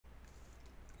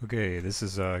Okay, this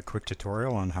is a quick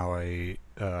tutorial on how I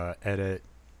edit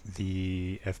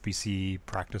the FBC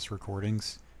practice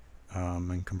recordings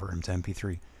and convert them to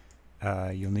MP3.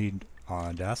 You'll need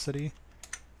Audacity,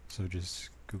 so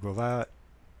just Google that,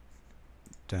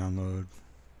 download,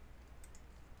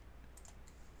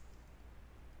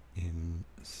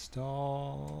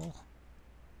 install.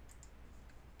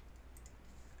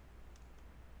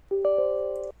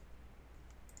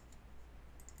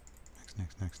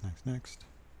 Next.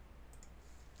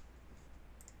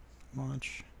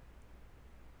 Launch.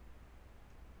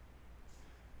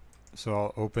 So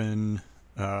I'll open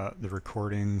the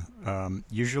recording.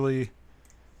 Usually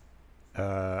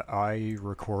I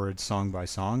record song by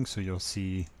song, so you'll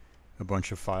see a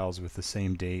bunch of files with the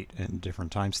same date and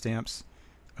different timestamps.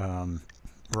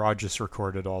 Rod just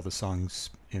recorded all the songs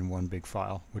in one big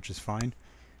file, which is fine.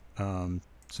 So I'm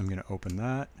going to open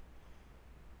that,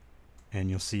 and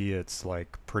you'll see it's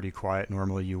like pretty quiet.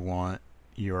 Normally you want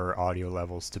your audio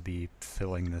levels to be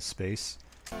filling this space.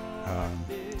 So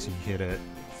you hit it,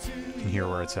 you can hear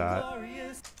where it's at,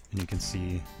 and you can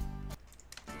see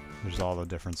there's all the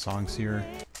different songs here.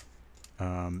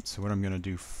 So what I'm going to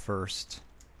do first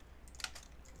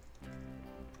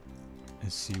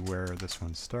is see where this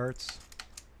one starts.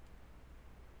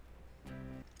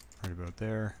 Right about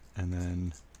there, and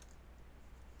then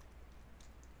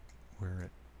where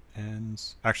it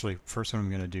ends. Actually, first what I'm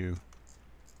going to do,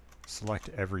 select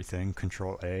everything,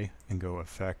 Control A, and go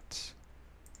Effect,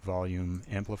 Volume,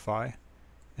 Amplify,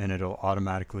 and it'll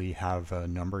automatically have a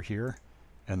number here,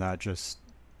 and that just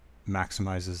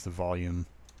maximizes the volume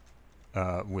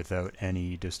without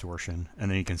any distortion,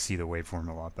 and then you can see the waveform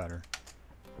a lot better.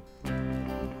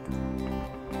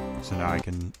 So now I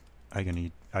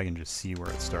can just see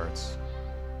where it starts.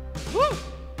 Woo!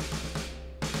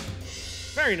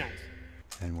 Very nice.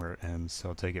 And where it ends. So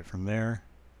I'll take it from there.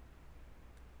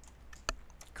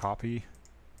 Copy,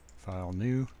 file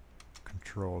new,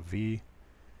 Control V.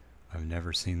 I've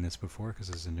never seen this before because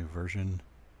this is a new version.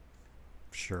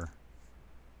 Sure.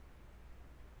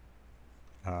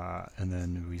 And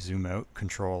then we zoom out,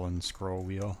 Control and scroll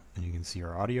wheel, and you can see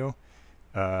our audio.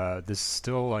 This is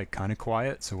still like kind of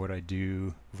quiet, so what I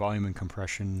do, volume and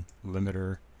compression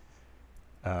limiter,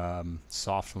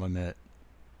 soft limit,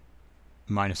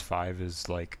 -5 is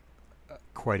like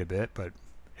quite a bit, but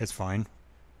it's fine.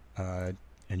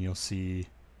 And you'll see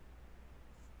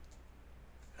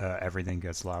everything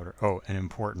gets louder. Oh, and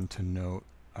important to note,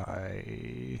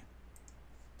 I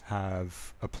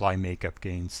have apply makeup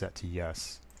gain set to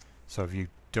yes. So if you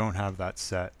don't have that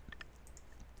set,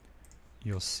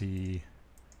 you'll see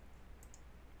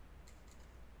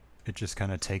it just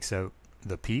kind of takes out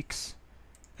the peaks,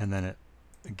 and then it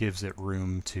gives it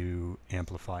room to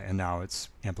amplify. And now it's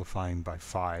amplifying by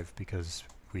 5 because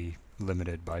we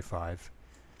limited by 5.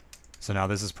 So now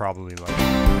this is probably like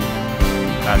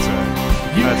that's a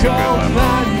good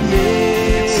level.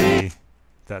 You can see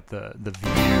that the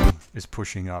VU is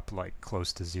pushing up like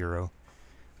close to 0.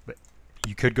 But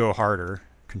you could go harder.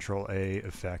 Control A,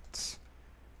 effects,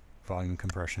 volume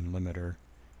compression limiter.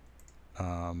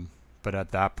 But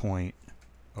at that point,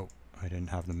 oh, I didn't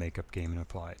have the makeup gain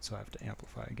applied, so I have to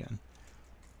amplify again.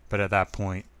 But at that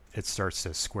point, it starts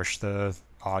to squish the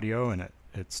audio, and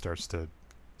it starts to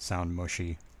sound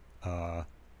mushy.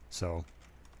 So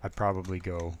I'd probably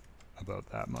go about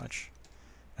that much.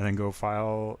 And then go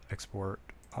File, Export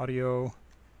Audio,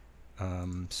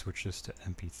 switch this to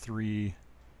MP3,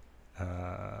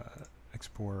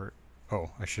 export. Oh,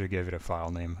 I should have gave it a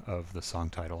file name of the song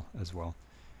title as well.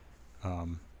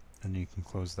 And you can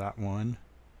close that one.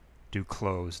 Do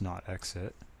close, not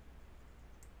exit.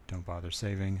 Don't bother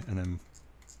saving, and then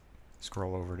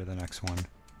scroll over to the next one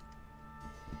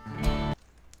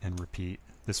and repeat.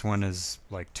 This one is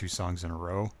like 2 songs in a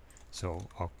row, so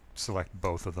I'll select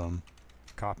both of them.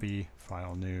 Copy,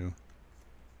 file new,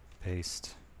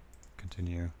 paste,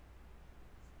 continue.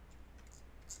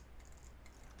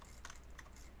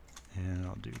 And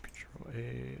I'll do Control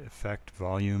A, effect,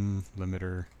 volume,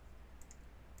 limiter.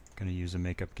 Going to use a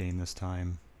makeup gain this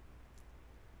time.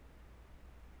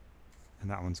 And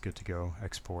that one's good to go.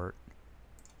 Export.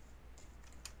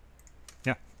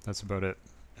 Yeah, that's about it.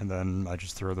 And then I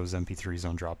just throw those MP3s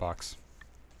on Dropbox.